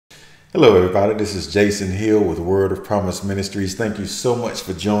Hello, everybody. This is Jason Hill with Word of Promise Ministries. Thank you so much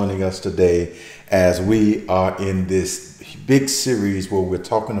for joining us today as we are in this big series where we're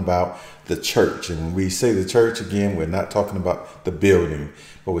talking about the church. And when we say the church, again, we're not talking about the building,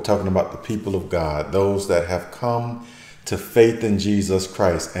 but we're talking about the people of God, those that have come to faith in Jesus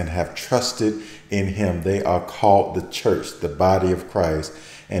Christ and have trusted in Him. They are called the church, the body of Christ.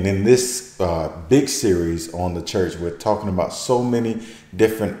 And in this big series on the church, we're talking about so many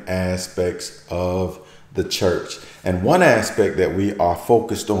different aspects of the church. And one aspect that we are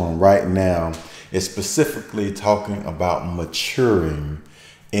focused on right now is specifically talking about maturing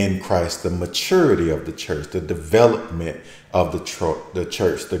in Christ, the maturity of the church, the development of the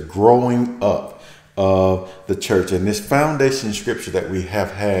church, the growing up of the church. And this foundation scripture that we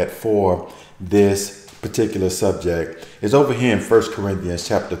have had for this particular subject is over here in 1 Corinthians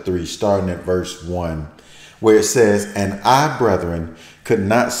chapter 3, starting at verse 1, where it says, "And I, brethren, could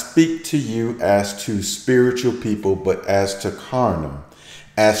not speak to you as to spiritual people, but as to carnal,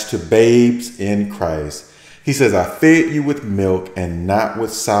 as to babes in Christ." He says, "I fed you with milk and not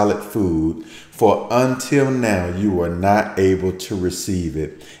with solid food, for until now you are not able to receive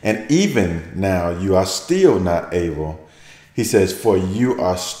it. And even now you are still not able." He says, "For you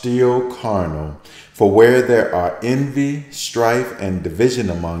are still carnal. For where there are envy, strife, and division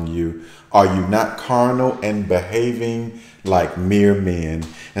among you, are you not carnal and behaving like mere men?"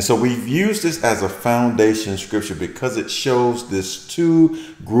 And so we've used this as a foundation scripture because it shows this two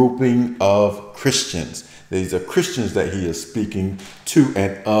grouping of Christians. These are Christians that he is speaking to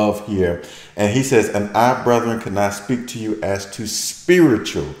and of here. And he says, "And I, brethren, cannot speak to you as to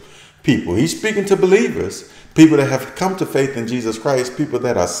spiritual people." He's speaking to believers, people that have come to faith in Jesus Christ, people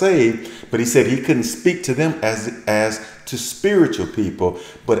that are saved. But he said he couldn't speak to them as to spiritual people,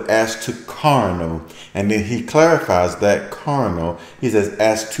 but as to carnal. And then he clarifies that carnal. He says,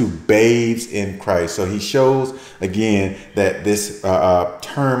 as to babes in Christ. So he shows again that this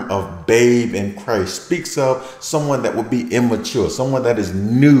term of babe in Christ speaks of someone that would be immature, someone that is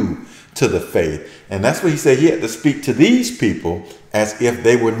new to the faith. And that's what he said. He had to speak to these people as if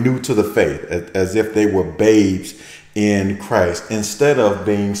they were new to the faith, as if they were babes in Christ, instead of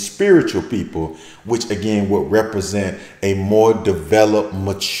being spiritual people, which again would represent a more developed,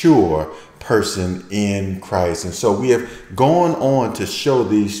 mature person in Christ. And so we have gone on to show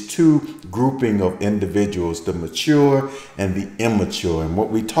these two grouping of individuals, the mature and the immature. And what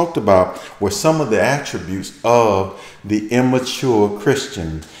we talked about were some of the attributes of the immature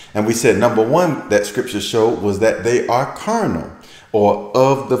Christian. And we said, number one, that scripture showed was that they are carnal or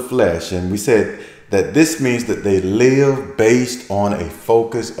of the flesh. And we said that this means that they live based on a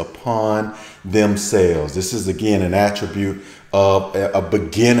focus upon themselves. This is again an attribute of a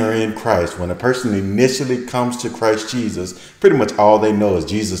beginner in Christ. When a person initially comes to Christ Jesus, pretty much all they know is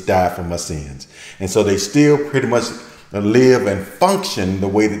Jesus died for my sins. And so they still pretty much live and function the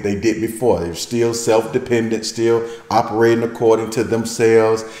way that they did before. They're still self-dependent, still operating according to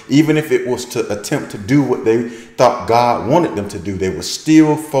themselves. Even if it was to attempt to do what they thought God wanted them to do, they were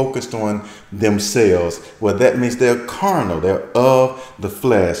still focused on themselves. Well, that means they're carnal, they're of the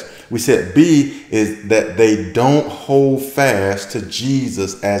flesh. We said B is that they don't hold fast to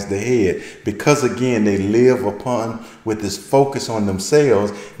Jesus as the head, because again, they live upon with this focus on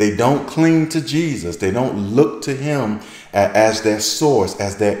themselves. They don't cling to Jesus. They don't look to Him as their source,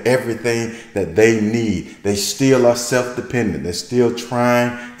 as their everything that they need. They still are self-dependent. They're still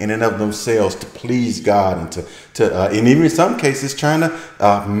trying in and of themselves to please God and and even in some cases trying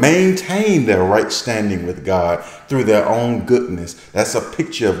to maintain their right standing with God through their own goodness. That's a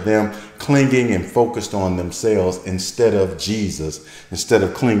picture of them clinging and focused on themselves instead of Jesus, instead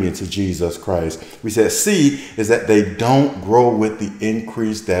of clinging to Jesus Christ. We said C is that they don't grow with the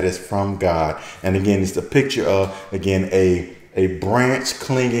increase that is from God. And again, it's the picture of, again, a branch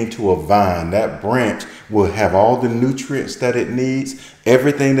clinging to a vine. That branch will have all the nutrients that it needs,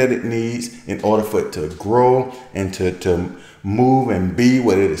 everything that it needs in order for it to grow and to move and be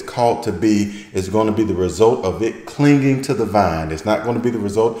what it is called to be. Is going to be the result of it clinging to the vine. It's not going to be the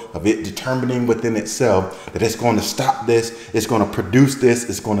result of it determining within itself that it's going to stop this, it's going to produce this,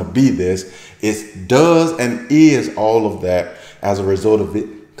 it's going to be this. It does and is all of that as a result of it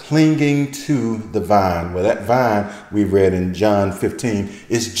clinging to the vine. Well, that vine we read in John 15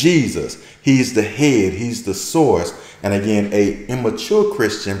 is Jesus. He's the head. He's the source. And again, a immature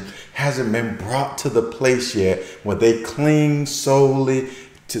Christian hasn't been brought to the place yet where they cling solely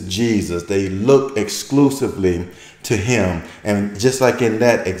to Jesus. They look exclusively to him. And just like in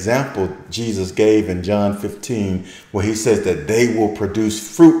that example Jesus gave in John 15, where he says that they will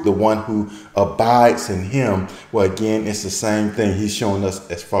produce fruit, the one who abides in him. Well, again, it's the same thing. He's showing us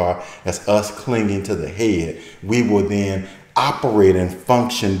as far as us clinging to the head. We will then operate and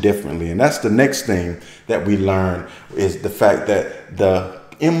function differently. And that's the next thing that we learn, is the fact that the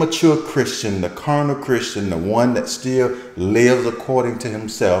immature Christian, the carnal Christian, the one that still lives according to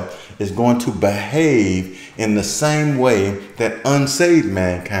himself, is going to behave in the same way that unsaved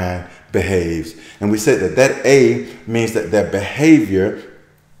mankind behaves. And we said that that A means that their behavior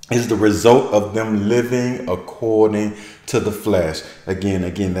is the result of them living according to the flesh. Again,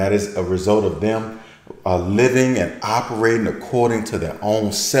 that is a result of them living and operating according to their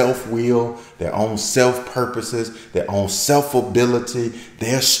own self-will, their own self-purposes, their own self-ability,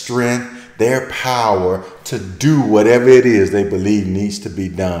 their strength, their power to do whatever it is they believe needs to be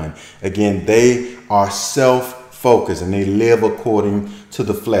done. Again, they are self-focused and they live according to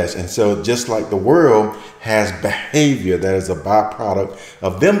the flesh. And so just like the world has behavior that is a byproduct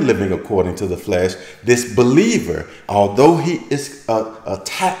of them living according to the flesh, this believer, although he is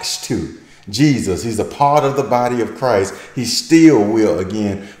attached to Jesus, he's a part of the body of Christ, he still will,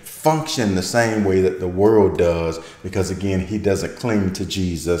 again, function the same way that the world does, because, again, he doesn't cling to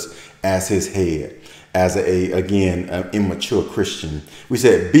Jesus as his head, as an immature Christian. We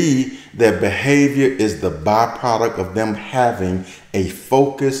said B, their behavior is the byproduct of them having a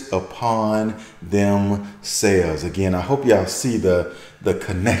focus upon themselves. Again, I hope y'all see the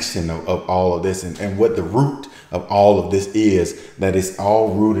connection of all of this and what the root of all of this is, that it's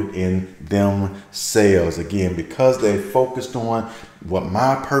all rooted in themselves. Again, because they focused on what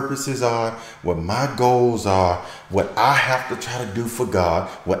my purposes are, what my goals are, what I have to try to do for God,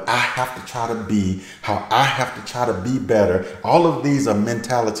 what I have to try to be, how I have to try to be better. All of these are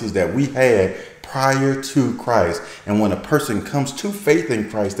mentalities that we had prior to Christ. And when a person comes to faith in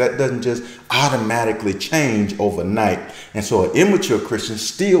Christ, that doesn't just automatically change overnight. And so an immature Christian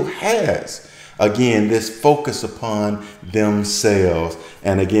still has, again, this focus upon themselves.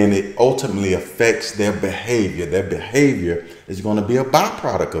 And again, it ultimately affects their behavior. Their behavior is going to be a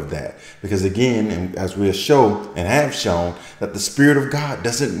byproduct of that. Because again, and as we have shown, that the Spirit of God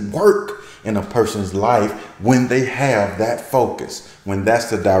doesn't work in a person's life when they have that focus, when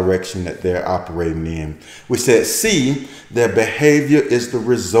that's the direction that they're operating in. We said C, their behavior is the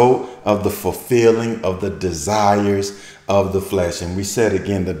result of the fulfilling of the desires of the flesh. And we said,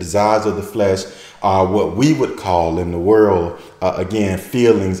 again, the desires of the flesh are what we would call in the world, again,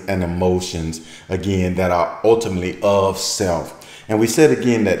 feelings and emotions, again, that are ultimately of self. And we said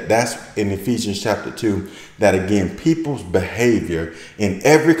again that that's in Ephesians chapter 2, that again, people's behavior in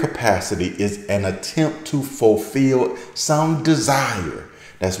every capacity is an attempt to fulfill some desire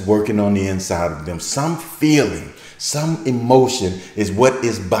that's working on the inside of them. Some feeling, some emotion is what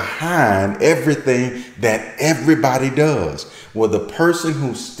is behind everything that everybody does. Well, the person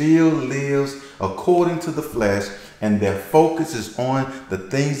who still lives according to the flesh and their focus is on the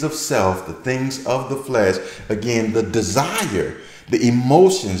things of self, the things of the flesh, again, the desire, the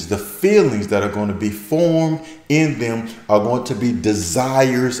emotions, the feelings that are going to be formed in them are going to be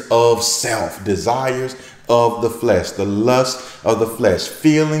desires of self, desires of the flesh, the lust of the flesh,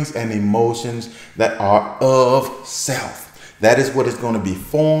 feelings and emotions that are of self. That is what is going to be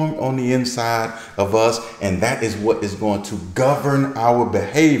formed on the inside of us. And that is what is going to govern our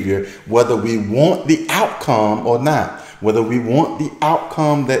behavior, whether we want the outcome or not. Whether we want the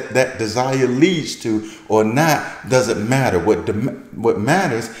outcome that that desire leads to or not doesn't matter. What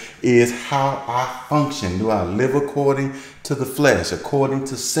matters is how I function. Do I live according to the flesh, according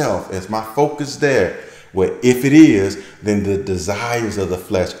to self? Is my focus there? Well, if it is, then the desires of the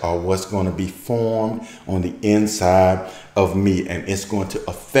flesh are what's going to be formed on the inside of me. And it's going to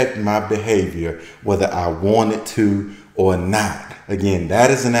affect my behavior, whether I want it to or not. Again, that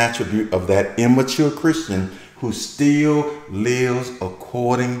is an attribute of that immature Christian who still lives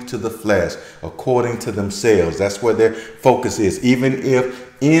according to the flesh, according to themselves. That's where their focus is. Even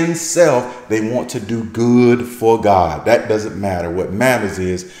if in self they want to do good for God, that doesn't matter. What matters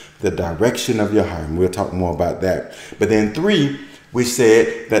is the direction of your heart. And we'll talk more about that. But then 3, we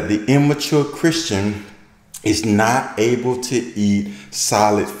said that the immature Christian is not able to eat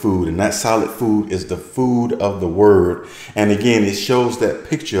solid food. And that solid food is the food of the word. And again, it shows that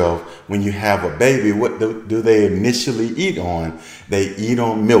picture of when you have a baby, what do they initially eat on? They eat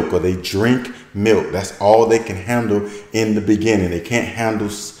on milk, or they drink milk. That's all they can handle in the beginning. They can't handle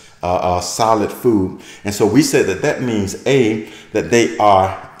solid food. And so we said that means A, that they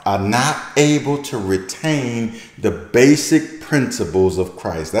are not able to retain the basic principles of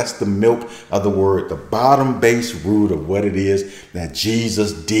Christ. That's the milk of the word, the bottom base root of what it is that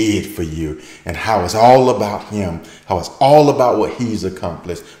Jesus did for you, and how it's all about him, how it's all about what he's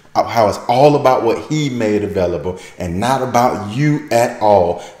accomplished, how it's all about what he made available and not about you at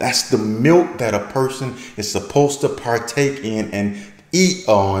all. That's the milk that a person is supposed to partake in and eat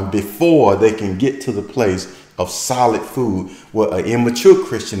on before they can get to the place of solid food. Well, an immature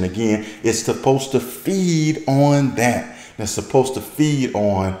Christian, again, is supposed to feed on that. They're supposed to feed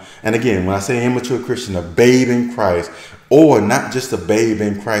on, and again, when I say immature Christian, a babe in Christ, or not just a babe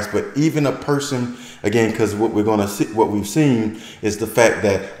in Christ, but even a person, again, because what we're going to see, what we've seen is the fact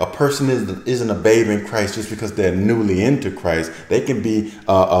that a person isn't a babe in Christ just because they're newly into Christ. They can be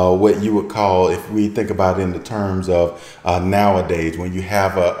what you would call, if we think about it in the terms of nowadays, when you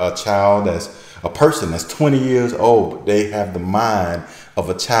have a child a person that's 20 years old, but they have the mind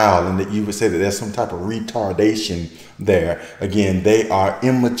of a child, and that you would say that there's some type of retardation there. Again, they are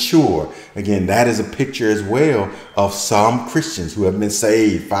immature. Again, that is a picture as well of some Christians who have been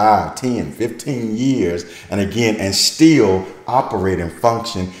saved 5, 10, 15 years, and again, and still operate and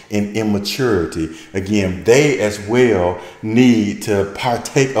function in immaturity. Again, they as well need to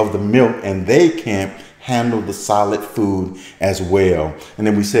partake of the milk, and they can't handle the solid food as well. And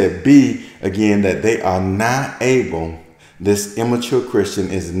then we said B, again, that they are not able, this immature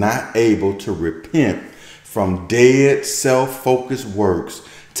Christian is not able to repent from dead self-focused works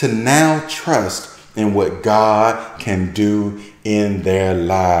to now trust in what God can do in their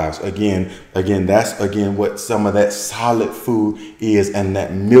lives. Again, that's what some of that solid food is, and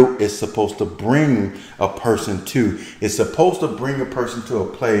that milk is supposed to bring a person to. It's supposed to bring a person to a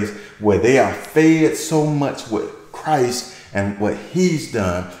place where they are fed so much with Christ and what he's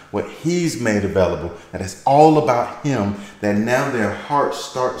done, what he's made available, that it's all about him, that now their heart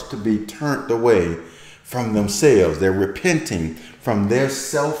starts to be turned away from themselves. They're repenting from their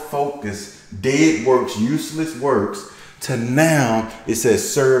self-focused, dead works, useless works, to now, it says,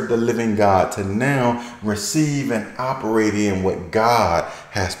 serve the living God, to now receive and operate in what God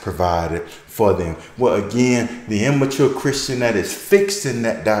has provided for them. Well, again, the immature Christian that is fixed in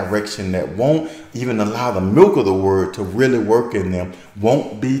that direction, that won't even allow the milk of the word to really work in them,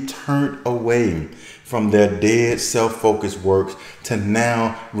 won't be turned away from their dead self-focused works to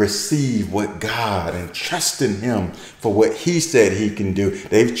now receive what God, and trust in him for what he said he can do.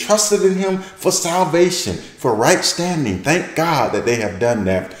 They've trusted in him for salvation, for right standing. Thank God that they have done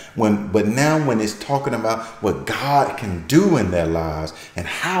that. But now when it's talking about what God can do in their lives and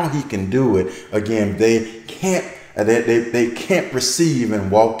how he can do it, again, they can't receive and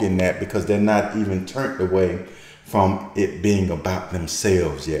walk in that, because they're not even turned away from it being about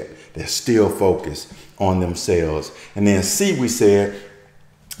themselves yet. They're still focused on themselves. And then C, we said,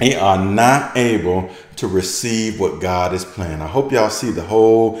 they are not able to receive what God is planning. I hope y'all see the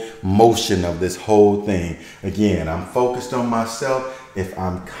whole motion of this whole thing. Again, I'm focused on myself. If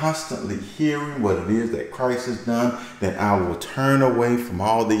I'm constantly hearing what it is that Christ has done, then I will turn away from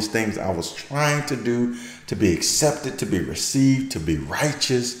all these things I was trying to do, to be accepted, to be received, to be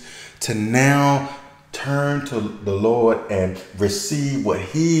righteous, to now turn to the Lord and receive what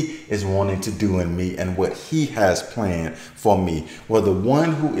he is wanting to do in me and what he has planned for me. Well, the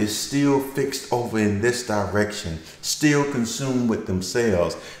one who is still fixed over in this direction, still consumed with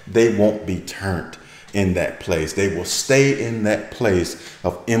themselves, they won't be turned in that place. They will stay in that place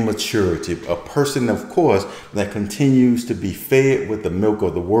of immaturity. A person, of course, that continues to be fed with the milk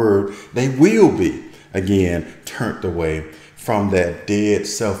of the word, they will be, again, turned away from that dead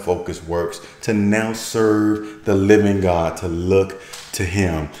self-focused works to now serve the living God, to look to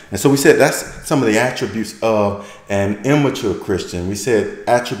him. And so we said that's some of the attributes of an immature Christian. We said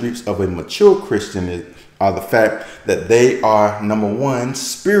attributes of a mature Christian are the fact that they are, number one,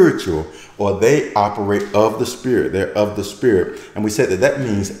 spiritual, or they operate of the Spirit. They're of the Spirit. And we said that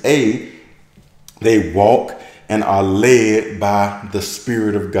means A, they walk and are led by the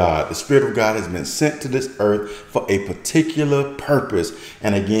Spirit of God. The Spirit of God has been sent to this earth for a particular purpose.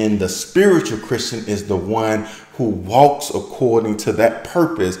 And again, the spiritual Christian is the one who walks according to that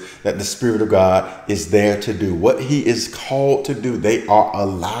purpose that the Spirit of God is there to do. What he is called to do, they are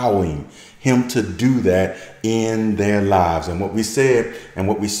allowing him to do that in their lives. And what we said and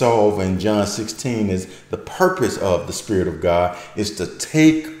what we saw over in John 16 is the purpose of the Spirit of God is to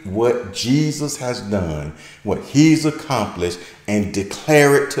take what Jesus has done, what he's accomplished, and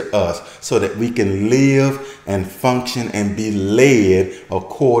declare it to us so that we can live and function and be led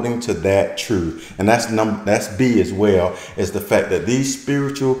according to that truth. And that's B as well, is the fact that these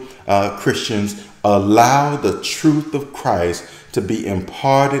spiritual Christians allow the truth of Christ to be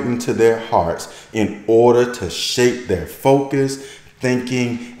imparted into their hearts in order to shape their focus,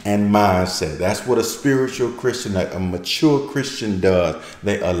 thinking, and mindset. That's what a spiritual Christian, a mature Christian does.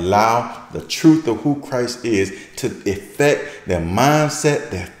 They allow the truth of who Christ is to affect their mindset,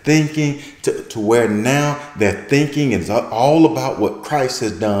 their thinking, to where now their thinking is all about what Christ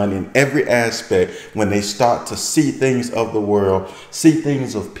has done in every aspect. When they start to see things of the world, see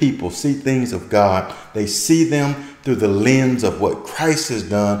things of people, see things of God, they see them through the lens of what Christ has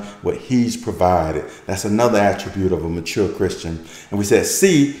done, what he's provided. That's another attribute of a mature Christian. And we said,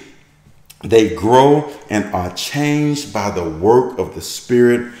 see, they grow and are changed by the work of the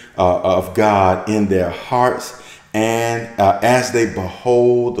Spirit of God in their hearts, and as they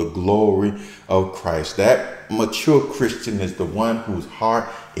behold the glory of Christ. That mature Christian is the one whose heart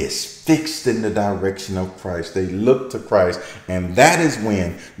is fixed in the direction of Christ. They look to Christ, and that is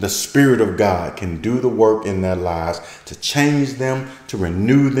when the Spirit of God can do the work in their lives to change them, to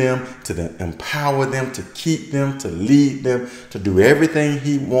renew them, to empower them, to keep them, to lead them, to do everything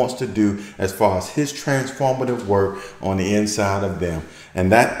he wants to do as far as his transformative work on the inside of them.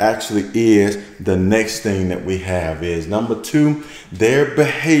 And that actually is the next thing that we have is number 2, their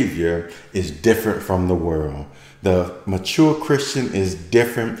behavior is different from the world. The mature Christian is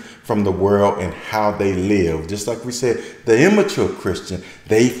different from the world and how they live. Just like we said, the immature Christian,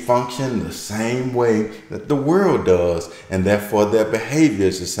 they function the same way that the world does, and therefore their behavior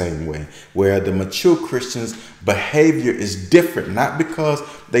is the same way. Where the mature Christian's behavior is different, not because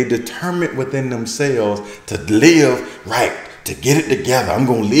they determine within themselves to live right, to get it together, I'm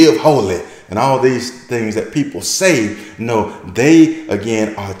going to live holy, and all these things that people say. No, they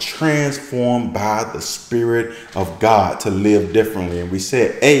again are transformed by the Spirit of God to live differently. And we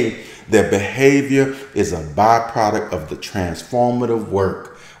said, their behavior is a byproduct of the transformative work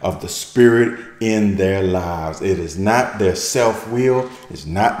of the Spirit in their lives. It is not their self-will, it's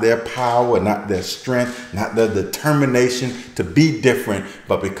not their power, not their strength, not their determination to be different,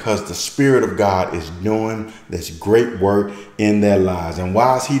 but because the Spirit of God is doing this great work in their lives. And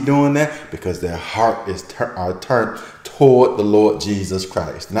why is he doing that? Because their heart is turned toward the Lord Jesus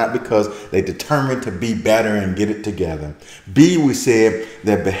Christ, not because they determined to be better and get it together. B, we said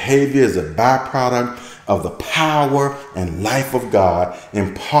their behavior is a byproduct of the power and life of God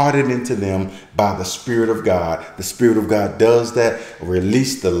imparted into them by the Spirit of God. The Spirit of God does that,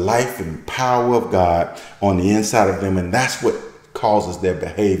 release the life and power of God on the inside of them, and that's what causes their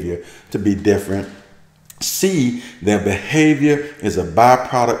behavior to be different. C, their behavior is a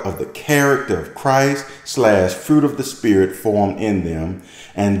byproduct of the character of Christ / fruit of the Spirit formed in them.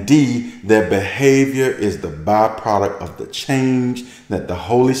 And D, their behavior is the byproduct of the change that the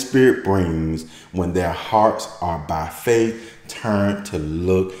Holy Spirit brings when their hearts are by faith turned to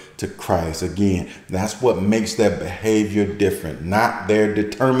look to Christ. Again, that's what makes their behavior different, not their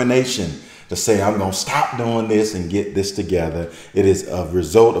determination to say, I'm going to stop doing this and get this together. It is a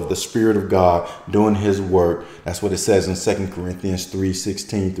result of the Spirit of God doing his work. That's what it says in 2 Corinthians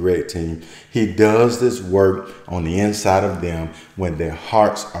 3:16-18. He does this work on the inside of them when their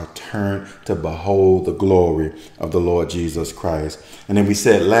hearts are turned to behold the glory of the Lord Jesus Christ. And then we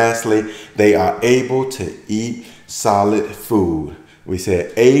said, lastly, they are able to eat solid food. We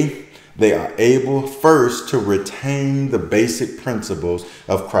said, they are able first to retain the basic principles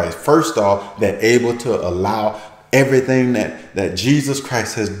of Christ. First off, they're able to allow everything that Jesus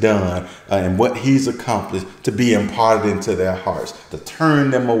Christ has done and what he's accomplished to be imparted into their hearts, to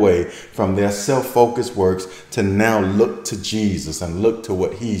turn them away from their self-focused works to now look to Jesus and look to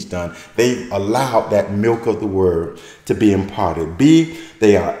what he's done. They've allowed that milk of the word to be imparted. B,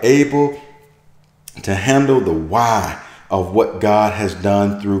 they are able to handle the why of what God has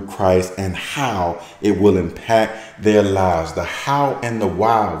done through Christ and how it will impact their lives. The how and the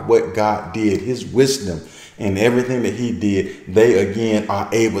why of what God did, his wisdom and everything that he did, they again are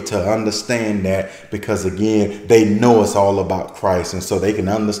able to understand that because again, they know it's all about Christ. And so they can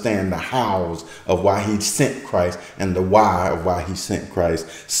understand the hows of why he sent Christ and the why of why he sent Christ.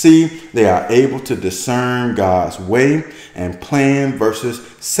 C, they are able to discern God's way and plan versus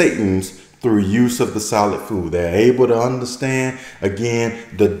Satan's through use of the solid food. They're able to understand, again,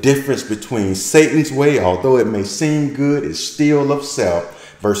 the difference between Satan's way, although it may seem good, it's still of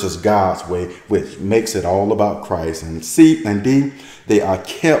self, versus God's way, which makes it all about Christ. And C and D, they are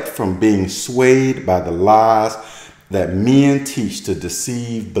kept from being swayed by the lies that men teach to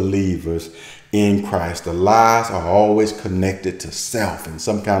deceive believers in Christ. The lies are always connected to self in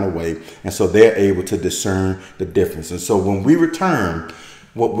some kind of way. And so they're able to discern the difference. And so when we return,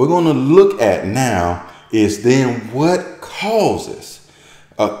 what we're going to look at now is then what causes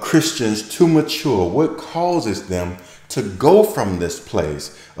Christians to mature? What causes them to go from this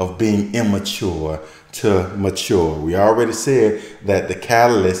place of being immature to mature? We already said that the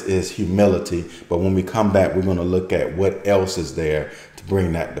catalyst is humility, but when we come back, we're going to look at what else is there to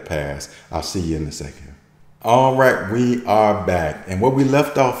bring that to pass. I'll see you in a second. All right, we are back. And what we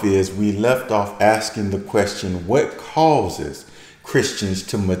left off is we left off asking the question, what causes Christians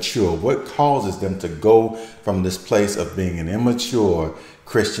to mature? What causes them to go from this place of being an immature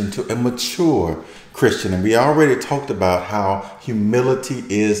Christian to a mature Christian? And we already talked about how humility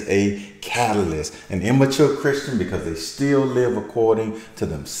is a catalyst. An immature Christian, because they still live according to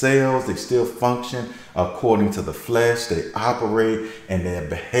themselves, they still function according to the flesh, they operate, and their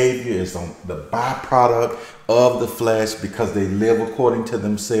behavior is on the byproduct of the flesh because they live according to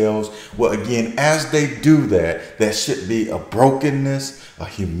themselves. Well, again, as they do that, there should be a brokenness, a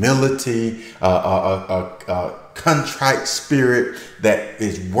humility, a contrite spirit that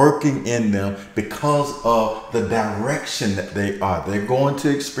is working in them because of the direction that they are. They're going to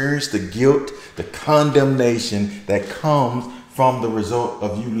experience the guilt, the condemnation that comes from the result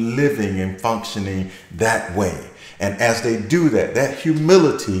of you living and functioning that way. And as they do that, that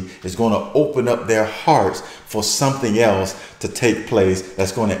humility is going to open up their hearts for something else to take place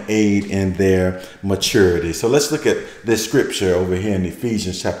that's going to aid in their maturity. So let's look at this scripture over here in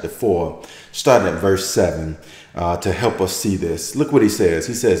Ephesians chapter 4, starting at verse 7, to help us see this. Look what he says.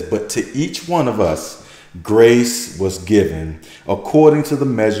 He says, "But to each one of us grace was given according to the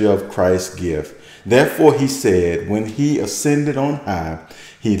measure of Christ's gift. Therefore he said, when he ascended on high,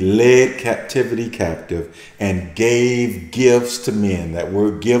 he led captivity captive and gave gifts to men." That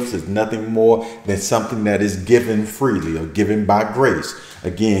word gifts is nothing more than something that is given freely or given by grace.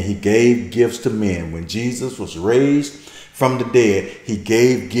 Again, he gave gifts to men. When Jesus was raised from the dead, he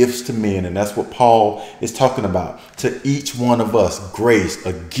gave gifts to men. And that's what Paul is talking about. To each one of us, grace,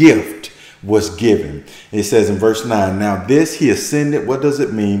 a gift was given. It says in verse 9, "Now this he ascended," what does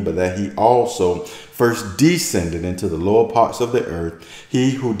it mean? "But that he also first descended into the lower parts of the earth.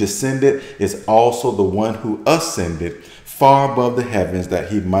 He who descended is also the one who ascended far above the heavens, that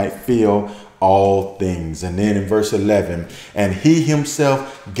he might fill all things." And then in verse 11, "And he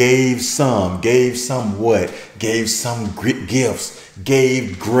himself gave some what? Gave some gifts,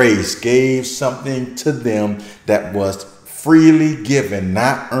 gave grace, gave something to them that was freely given,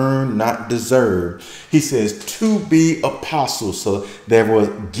 not earned, not deserved." He says to be apostles. So there were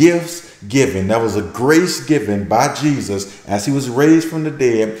gifts given. There was a grace given by Jesus as he was raised from the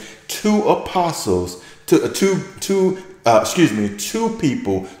dead to apostles, to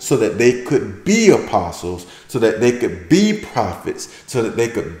people, so that they could be apostles, so that they could be prophets, so that they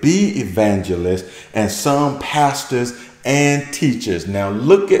could be evangelists, and some pastors and teachers. Now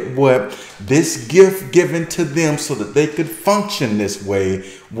look at what this gift given to them so that they could function this way.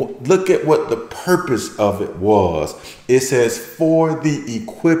 Look at what the purpose of it was. It says, "For the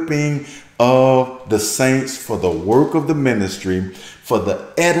equipping of the saints, for the work of the ministry, for the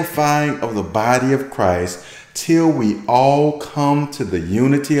edifying of the body of Christ, till we all come to the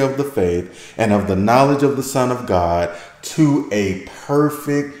unity of the faith and of the knowledge of the Son of God, to a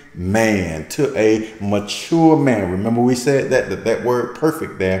perfect man," to a mature man. Remember we said that word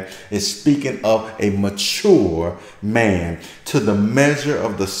perfect there is speaking of a mature man, to the measure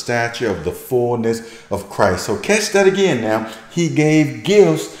of the stature of the fullness of Christ. So catch that again now. He gave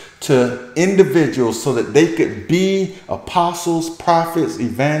gifts to individuals so that they could be apostles, prophets,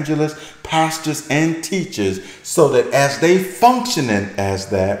 evangelists, pastors, and teachers, so that as they functioning as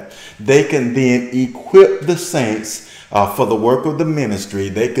that, they can then equip the saints for the work of the ministry.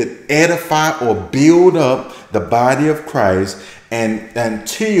 They could edify or build up the body of Christ, and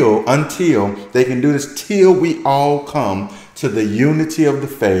until they can do this, till we all come to the unity of the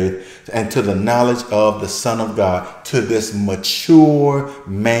faith and to the knowledge of the Son of God, to this mature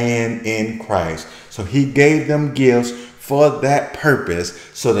man in Christ. So he gave them gifts for that purpose,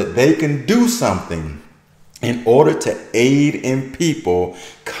 so that they can do something in order to aid in people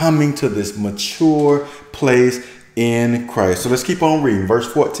coming to this mature place in Christ. So let's keep on reading. Verse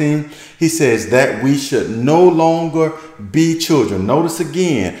 14, he says that we should no longer be children. Notice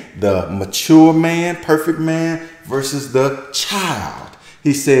again, the mature man, perfect man, versus the child.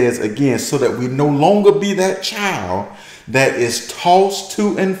 He says again, so that we no longer be that child that is tossed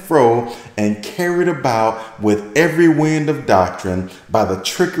to and fro and carried about with every wind of doctrine by the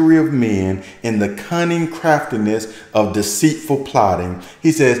trickery of men in the cunning craftiness of deceitful plotting.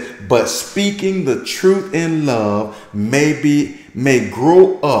 He says, but speaking the truth in love may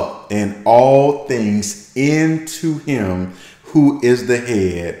grow up in all things into him who is the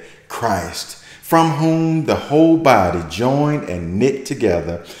head, Christ, from whom the whole body, joined and knit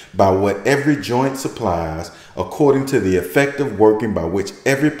together by what every joint supplies, according to the effective working by which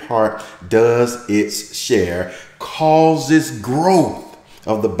every part does its share, causes growth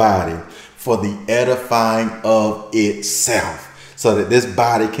of the body for the edifying of itself. So that this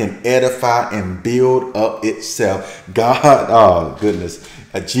body can edify and build up itself. God, oh goodness,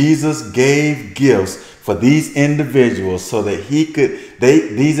 Jesus gave gifts for these individuals so that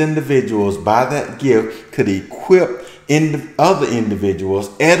these individuals by that gift could equip other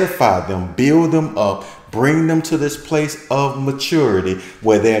individuals, edify them, build them up, bring them to this place of maturity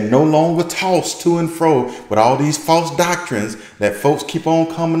where they're no longer tossed to and fro with all these false doctrines that folks keep on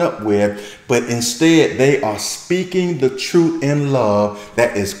coming up with, but instead they are speaking the truth in love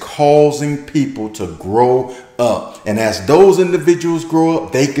that is causing people to grow up. And as those individuals grow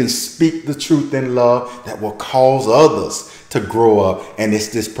up, they can speak the truth in love that will cause others to grow up. And it's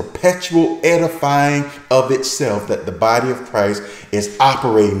this perpetual edifying of itself that the body of Christ is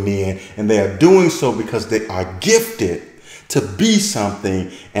operating in. And they are doing so because they are gifted to be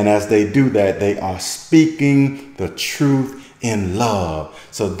something. And as they do that, they are speaking the truth in love.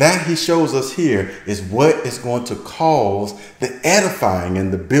 So that he shows us here is what is going to cause the edifying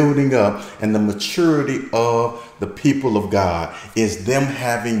and the building up and the maturity of the people of God, is them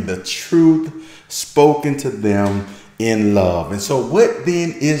having the truth spoken to them in love. And so what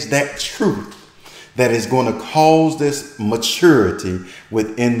then is that truth that is going to cause this maturity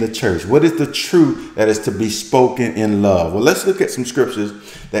within the church? What is the truth that is to be spoken in love? Well, let's look at some scriptures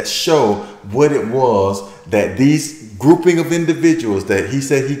that show what it was that these grouping of individuals that he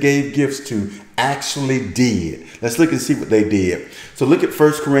said he gave gifts to actually did. Let's look and see what they did. So look at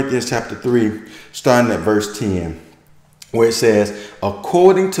 1 Corinthians chapter 3, starting at verse 10. Where it says,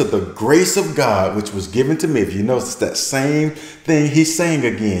 according to the grace of God, which was given to me. If you notice, that same thing he's saying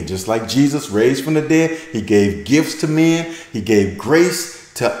again. Just like Jesus raised from the dead, he gave gifts to men. He gave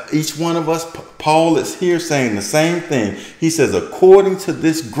grace to each one of us. Paul is here saying the same thing. He says, according to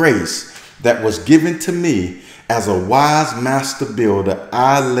this grace that was given to me, as a wise master builder,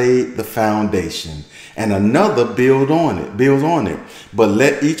 I laid the foundation, and another builds on it. But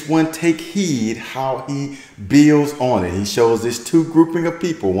let each one take heed how he builds on it. He shows this group of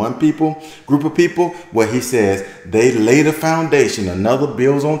people where he says they lay the foundation, another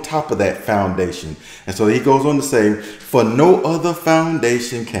builds on top of that foundation. And so he goes on to say, for no other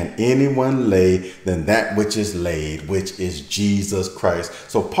foundation can anyone lay than that which is laid, which is Jesus Christ.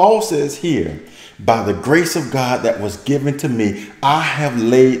 So Paul says here, by the grace of God that was given to me, I have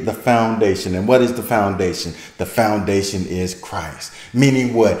laid the foundation. And what is the foundation? The foundation is Christ.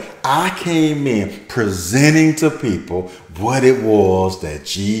 Meaning what? I came in presenting to people what it was that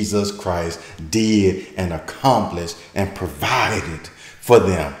Jesus Christ did and accomplished and provided for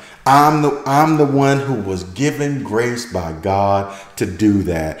them. I'm the one who was given grace by God to do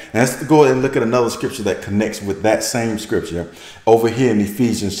that. And let's go ahead and look at another scripture that connects with that same scripture over here in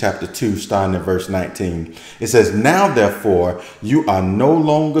Ephesians chapter 2, starting at verse 19. It says, now therefore you are no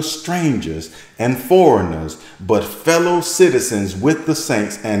longer strangers and foreigners, but fellow citizens with the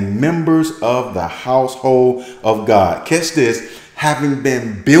saints and members of the household of God. Catch this. Having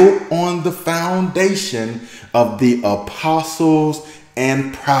been built on the foundation of the apostles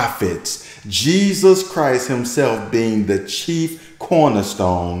and prophets, Jesus Christ himself being the chief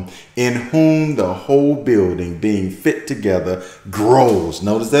cornerstone, in whom the whole building being fit together grows.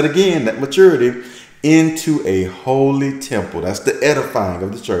 Notice that again, that maturity, into a holy temple. That's the edifying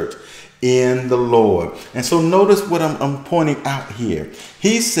of the church in the Lord. And so notice what I'm pointing out here.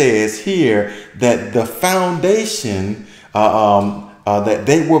 He says here that the foundation that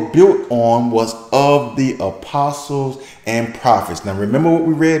they were built on was of the apostles and prophets. Now remember what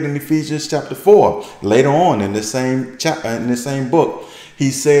we read in Ephesians chapter 4 later on in the same chapter, in the same book. He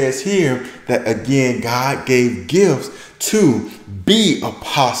says here that again God gave gifts to be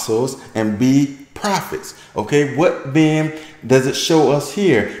apostles and be prophets. Okay, what then does it show us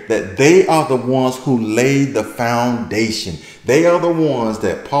here? That they are the ones who laid the foundation. They are the ones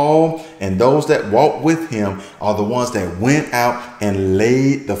that Paul and those that walked with him are the ones that went out and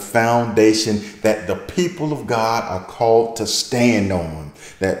laid the foundation that the people of God are called to stand on.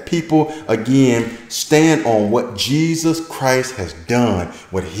 That people, again, stand on what Jesus Christ has done,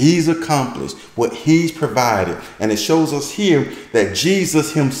 what he's accomplished, what he's provided. And it shows us here that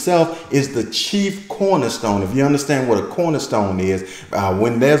Jesus himself is the chief cornerstone. If you understand what a cornerstone is,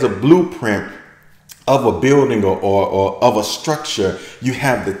 when there's a blueprint of a building or of a structure, you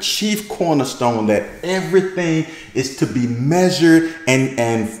have the chief cornerstone that everything is to be measured and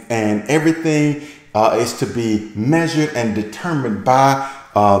everything is to be measured and determined by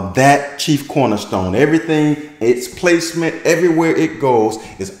that chief cornerstone. Everything, its placement, everywhere it goes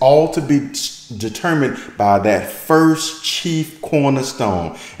is all to be determined by that first chief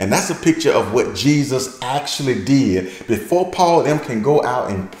cornerstone. And that's a picture of what Jesus actually did. Before Paul and them can go out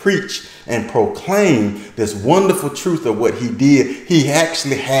and preach and proclaim this wonderful truth of what he did, he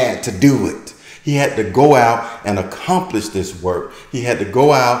actually had to do it. He had to go out and accomplish this work. He had to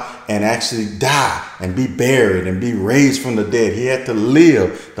go out and actually die and be buried and be raised from the dead. He had to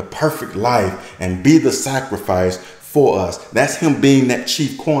live the perfect life and be the sacrifice for us. That's him being that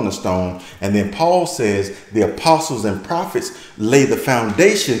chief cornerstone. And then Paul says the apostles and prophets lay the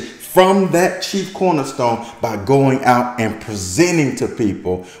foundation from that chief cornerstone by going out and presenting to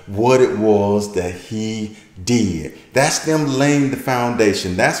people what it was that he did. That's them laying the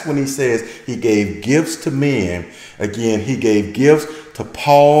foundation. That's when he says he gave gifts to men. Again, he gave gifts to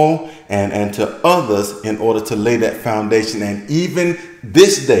Paul and to others in order to lay that foundation. And even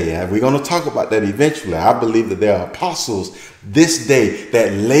this day, we're going to talk about that eventually. I believe that there are apostles this day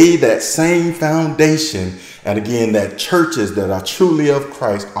that lay that same foundation. And again, that churches that are truly of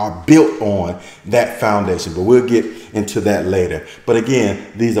Christ are built on that foundation. But we'll get into that later. But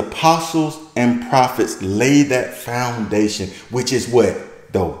again, these apostles and prophets lay that foundation, which is what?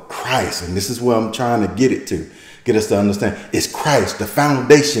 Though Christ. And this is where I'm trying to get us to understand. It's Christ. The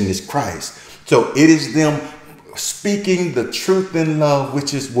foundation is Christ. So it is them speaking the truth in love,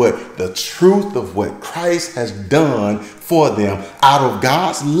 which is what? The truth of what Christ has done for them out of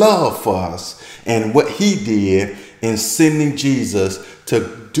God's love for us and what he did in sending Jesus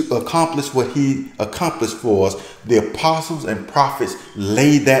to accomplish what he accomplished for us. The apostles and prophets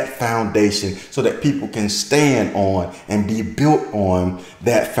laid that foundation so that people can stand on and be built on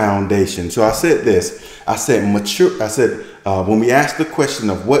that foundation. So I said this, when we asked the question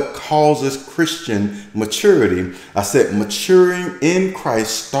of what causes Christian maturity, I said maturing in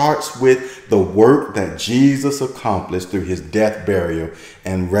Christ starts with the work that Jesus accomplished through his death, burial,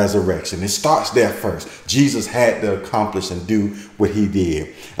 and resurrection. It starts there first. Jesus had to accomplish and do what he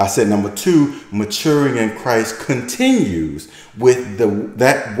did. I said number two, maturing in Christ continues with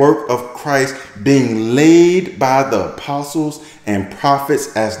that work of Christ being laid by the apostles and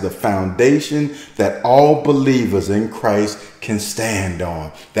prophets as the foundation that all believers in Christ can stand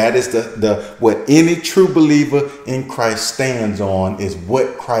on. That is what any true believer in Christ stands on, is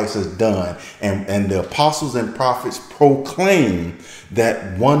what Christ has done. And the apostles and prophets proclaim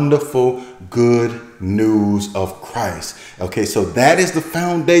that wonderful good news of Christ. Okay, so that is the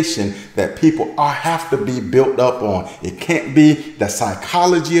foundation that people have to be built up on. It can't be the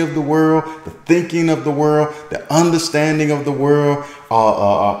psychology of the world, the thinking of the world, the understanding of the world,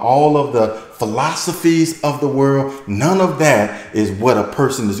 all of the philosophies of the world. None of that is what a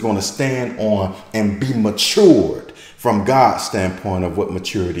person is going to stand on and be matured from God's standpoint of what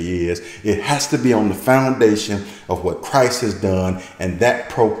maturity is. It has to be on the foundation of what Christ has done, and that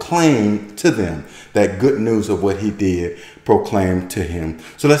proclaimed to them, that good news of what he did, proclaimed to him.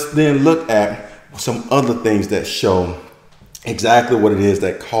 So let's then look at some other things that show exactly what it is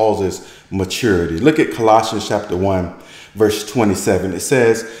that causes maturity. Look at Colossians chapter 1, verse 27. It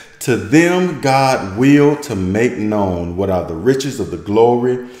says, "To them God willed to make known what are the riches of the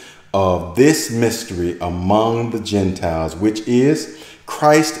glory of this mystery among the Gentiles, which is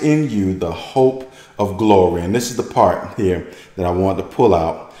Christ in you, the hope of glory." And this is the part here that I want to pull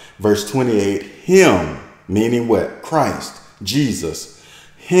out. Verse 28, him, meaning what? Christ, Jesus.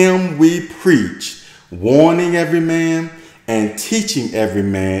 Him we preach, warning every man and teaching every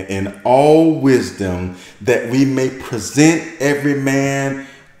man in all wisdom, that we may present every man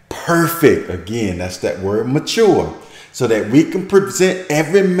perfect. Again, that's that word, mature. So that we can present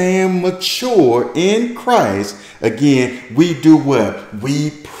every man mature in Christ. Again, we do what?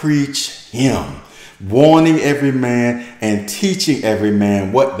 We preach him. Warning every man and teaching every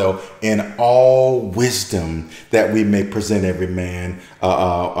man, what though? In all wisdom, that we may present every man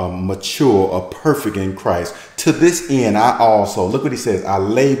mature or perfect in Christ. To this end, I also, look what he says, I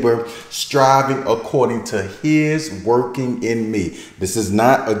labor, striving according to his working in me. This is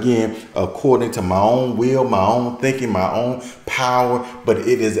not, again, according to my own will, my own thinking, my own power, but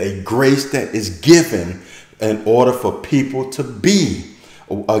it is a grace that is given in order for people to be,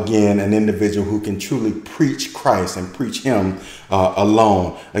 again, an individual who can truly preach Christ and preach him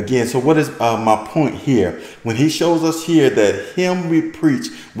alone. Again, so what is my point here? When he shows us here that him we preach,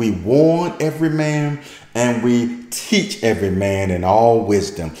 we warn every man and we teach every man in all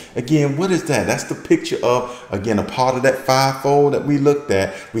wisdom. Again, what is that? That's the picture of, again, a part of that fivefold that we looked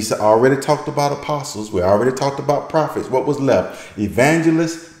at. We already talked about apostles. We already talked about prophets. What was left?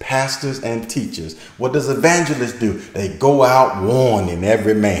 Evangelists, pastors, and teachers. What does evangelists do? They go out warning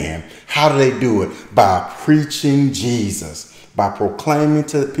every man. How do they do it? By preaching Jesus. By proclaiming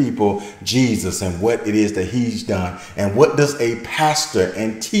to the people Jesus and what it is that he's done. And what does a pastor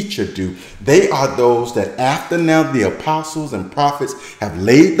and teacher do? They are those that after now the apostles and prophets have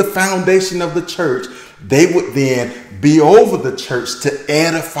laid the foundation of the church, they would then be over the church to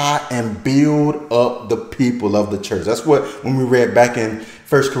edify and build up the people of the church. That's what, when we read back in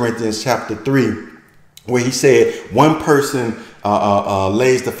 1 Corinthians chapter 3, where he said one person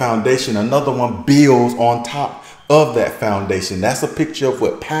lays the foundation, another one builds on top of that foundation. That's a picture of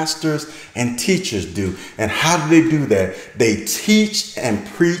what pastors and teachers do. And how do they do that? They teach and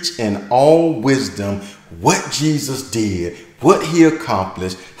preach in all wisdom what Jesus did, what he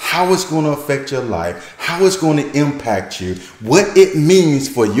accomplished, how it's going to affect your life, how it's going to impact you, what it means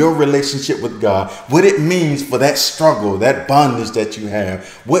for your relationship with God, what it means for that struggle, that bondage that you have,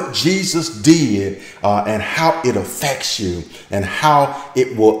 what Jesus did, and how it affects you, and how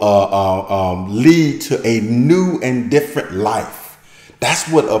it will lead to a new and different life. That's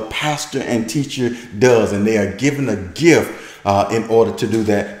what a pastor and teacher does, and they are given a gift in order to do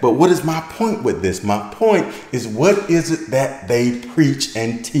that. But what is my point with this? My point is, what is it that they preach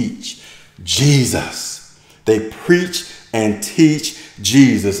and teach? Jesus. They preach and teach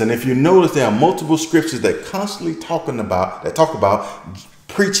Jesus. And if you notice, there are multiple scriptures that constantly talk about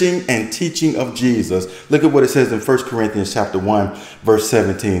preaching and teaching of Jesus. Look at what it says in 1 Corinthians chapter 1, verse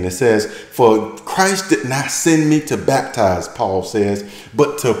 17. It says, "For Christ did not send me to baptize," Paul says,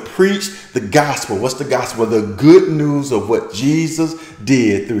 "but to preach the gospel." What's the gospel? The good news of what Jesus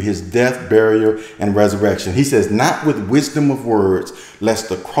did through his death, burial, and resurrection. He says, "not with wisdom of words, lest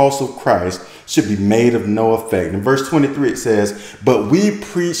the cross of Christ should be made of no effect." In verse 23, it says, "But we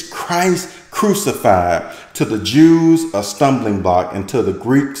preach Christ crucified, to the Jews a stumbling block, and to the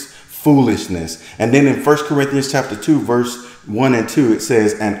Greeks foolishness." And then in 1 Corinthians chapter 2, verse 1 and 2, it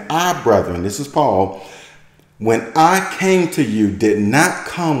says, "And I, brethren," this is Paul, "when I came to you, did not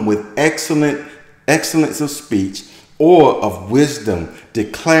come with excellence of speech or of wisdom,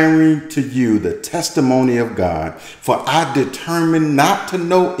 declaring to you the testimony of God. For I determined not to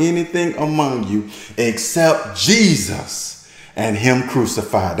know anything among you except Jesus and him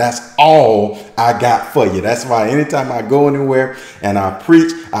crucified." That's all I got for you. That's why anytime I go anywhere and I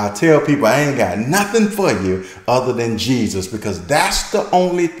preach, I tell people I ain't got nothing for you other than Jesus, because that's the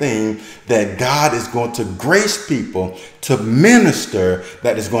only thing that God is going to grace people to minister,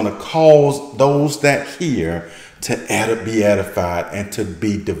 that is going to cause those that hear to be edified and to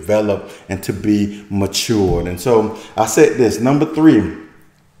be developed and to be matured. And so I said this, number 3,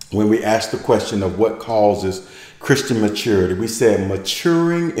 when we asked the question of what causes Christian maturity, we said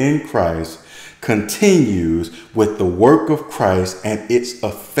maturing in Christ continues with the work of Christ and its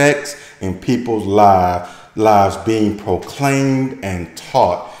effects in people's lives being proclaimed and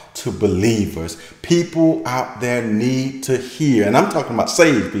taught to believers. People out there need to hear, and I'm talking about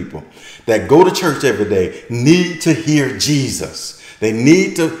saved people that go to church every day, need to hear Jesus. They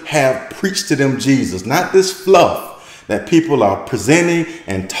need to have preached to them Jesus, not this fluff that people are presenting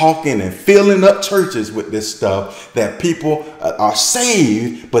and talking and filling up churches with this stuff, that people are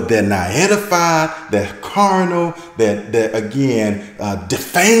saved, but they're not edified, they're carnal, they're again,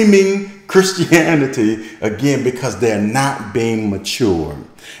 defaming Christianity, again, because they're not being mature.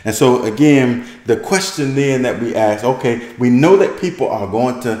 And so again, the question then that we ask, okay, we know that people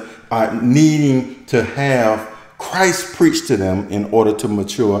are needing to have Christ preached to them in order to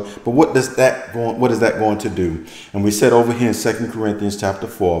mature. But what is that going to do? And we said over here in 2 Corinthians chapter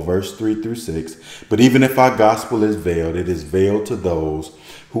 4, verse 3 through 6, "But even if our gospel is veiled, it is veiled to those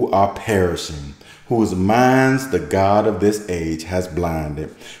who are perishing, whose minds the God of this age has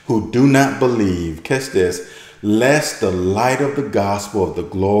blinded, who do not believe," catch this, "lest the light of the gospel of the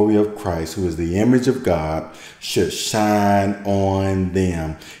glory of Christ, who is the image of God, should shine on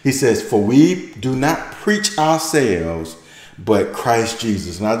them." He says, "For we do not preach ourselves, but Christ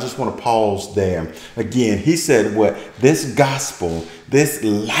Jesus." And I just want to pause there. Again, he said what? This gospel, this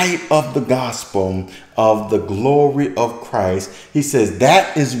light of the gospel of the glory of Christ, he says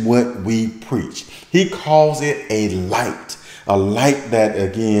that is what we preach. He calls it a light that,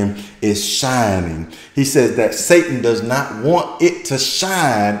 again, is shining. He says that Satan does not want it to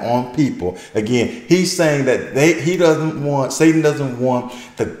shine on people. Again, he's saying that Satan doesn't want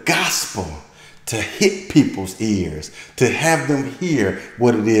the gospel to hit people's ears, to have them hear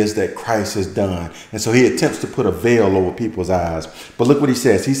what it is that Christ has done. And so he attempts to put a veil over people's eyes. But look what he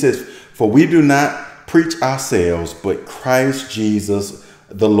says. He says, for we do not preach ourselves, but Christ Jesus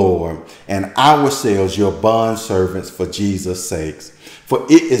the Lord, and ourselves your bondservants for Jesus' sakes. For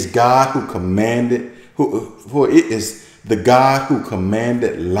it is God who commanded, for it is the God who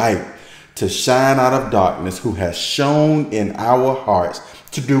commanded light to shine out of darkness, who has shone in our hearts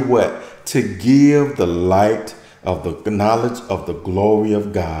to do what? To give the light of the knowledge of the glory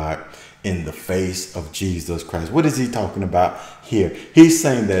of God in the face of Jesus Christ. What is he talking about here? He's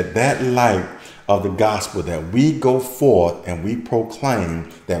saying that that light of the gospel that we go forth and we proclaim,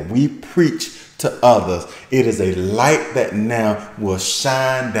 that we preach to others, it is a light that now will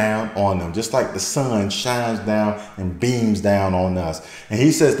shine down on them, just like the sun shines down and beams down on us. And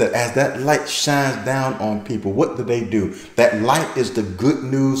he says that as that light shines down on people, what do? That light is the good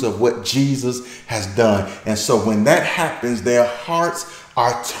news of what Jesus has done. And so when that happens, their hearts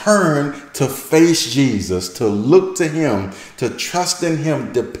are turned to face Jesus, to look to him, to trust in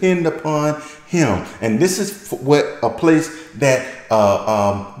him, depend upon him. And this is what a place that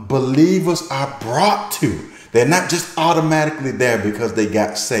believers are brought to. They're not just automatically there because they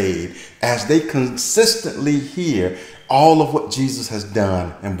got saved. As they consistently hear all of what Jesus has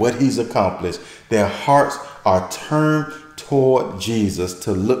done and what he's accomplished, their hearts are turned toward Jesus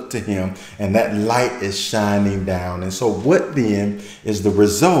to look to him, and that light is shining down. And so what then is the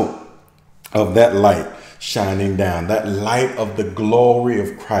result of that light shining down, that light of the glory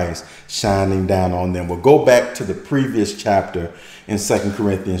of Christ shining down on them? We'll go back to the previous chapter in 2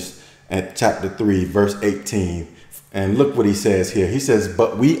 Corinthians at chapter 3, verse 18. And look what he says here. He says,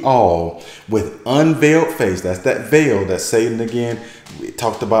 but we all with unveiled face, that's that veil that Satan again we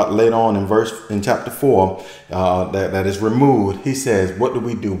talked about later on in chapter 4, that is removed. He says, what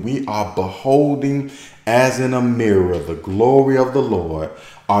do? We are beholding as in a mirror the glory of the Lord,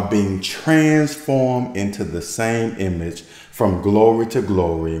 are being transformed into the same image from glory to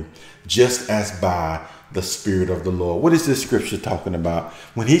glory, just as by the Spirit of the Lord. What is this scripture talking about?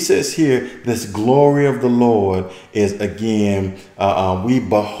 When he says here, this glory of the Lord is again, we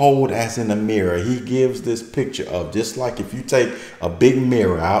behold as in a mirror. He gives this picture of just like if you take a big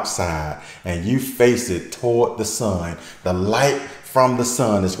mirror outside and you face it toward the sun, the light from the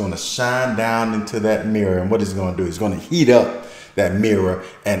sun is going to shine down into that mirror. And what it's going to do is going to heat up that mirror.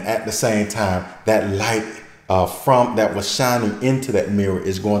 And at the same time, that light from that was shining into that mirror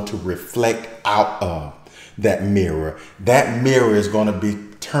is going to reflect out of that mirror. That mirror is going to be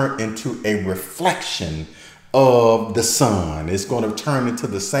turned into a reflection of the sun. It's going to turn into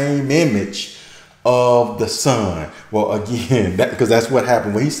the same image of the sun. Well, again, because that's what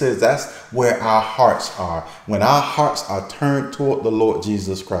happened when he says that's where our hearts are. When our hearts are turned toward the Lord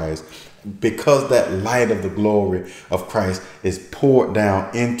Jesus Christ, because that light of the glory of Christ is poured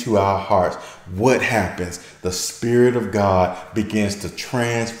down into our hearts, what happens? The Spirit of God begins to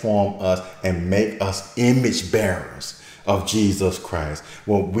transform us and make us image bearers of Jesus Christ.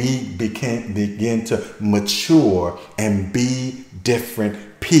 Well, we begin to mature and be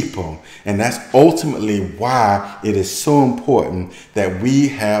different people. And that's ultimately why it is so important that we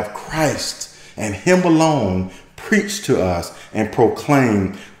have Christ and him alone preach to us and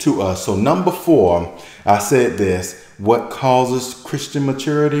proclaim to us. So number 4, I said this, what causes Christian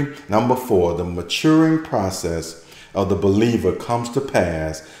maturity? Number 4, the maturing process of the believer comes to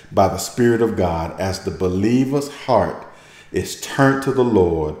pass by the Spirit of God as the believer's heart is turned to the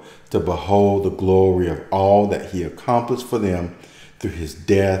Lord to behold the glory of all that he accomplished for them through his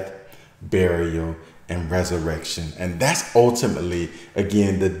death, burial, and resurrection. And that's ultimately,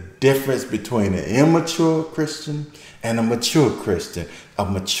 again, the difference between an immature Christian and a mature Christian. A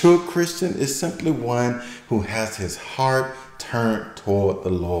mature Christian is simply one who has his heart turned toward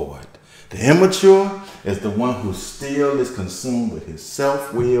the Lord. The immature is the one who still is consumed with his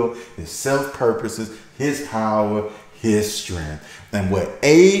self-will, his self-purposes, his power, his strength. And what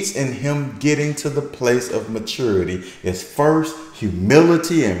aids in him getting to the place of maturity is first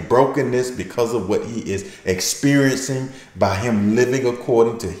humility and brokenness because of what he is experiencing by him living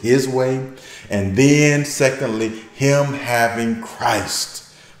according to his way. And then secondly, him having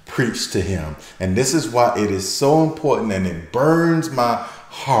Christ preach to him. And this is why it is so important, and it burns my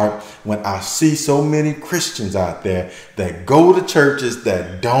heart when I see so many Christians out there that go to churches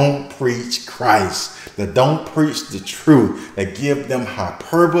that don't preach Christ, that don't preach the truth, that give them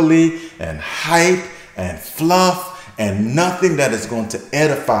hyperbole and hype and fluff and nothing that is going to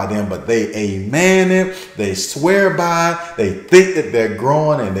edify them, but they amen it, they swear by it, they think that they're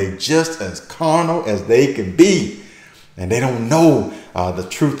growing, and they just as carnal as they can be. And they don't know the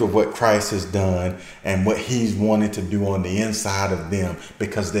truth of what Christ has done and what he's wanting to do on the inside of them,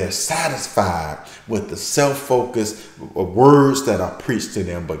 because they're satisfied with the self-focused words that are preached to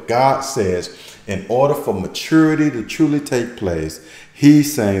them. But God says, in order for maturity to truly take place,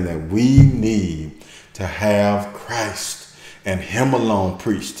 he's saying that we need to have Christ and him alone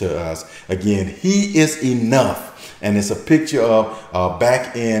preached to us. Again, he is enough. And it's a picture of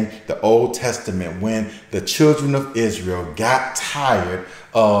back in the Old Testament when the children of Israel got tired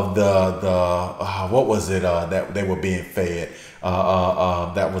of what was it that they were being fed.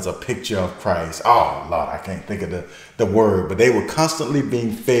 That was a picture of Christ. Oh, Lord, I can't think of the word, but they were constantly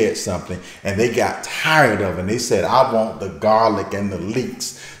being fed something and they got tired of it. And they said, I want the garlic and the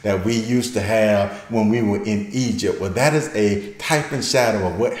leeks that we used to have when we were in Egypt. Well, that is a type and shadow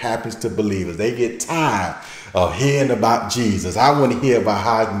of what happens to believers. They get tired of hearing about Jesus. I want to hear about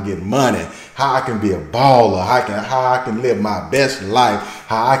how I can get money, how I can be a baller, how I can live my best life,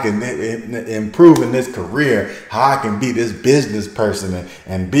 how I can improve in this career, how I can be this business person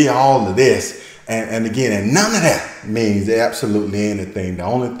and be all of this. And again, and none of that means absolutely anything. The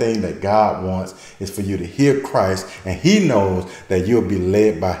only thing that God wants is for you to hear Christ, and he knows that you'll be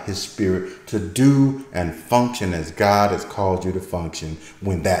led by his Spirit to do and function as God has called you to function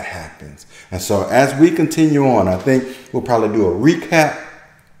when that happens. And so as we continue on, I think we'll probably do a recap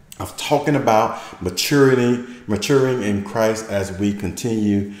of talking about maturing in Christ as we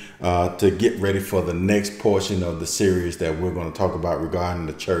continue to get ready for the next portion of the series that we're going to talk about regarding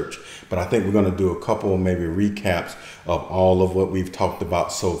the church. But I think we're going to do a couple maybe recaps of all of what we've talked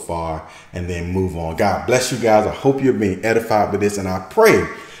about so far and then move on. God bless you guys. I hope you're being edified with this, and I pray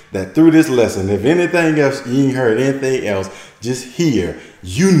that through this lesson, if anything else, you ain't heard anything else, just hear,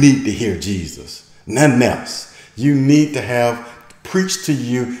 you need to hear Jesus, nothing else. You need to have preach to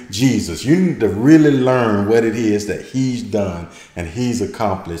you Jesus. You need to really learn what it is that he's done and he's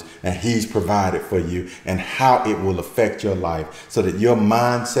accomplished and he's provided for you, and how it will affect your life, so that your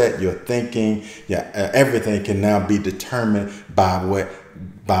mindset, your thinking, everything can now be determined by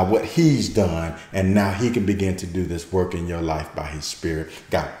what he's done. And now he can begin to do this work in your life by his Spirit.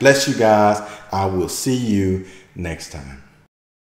 God bless you guys. I will see you next time.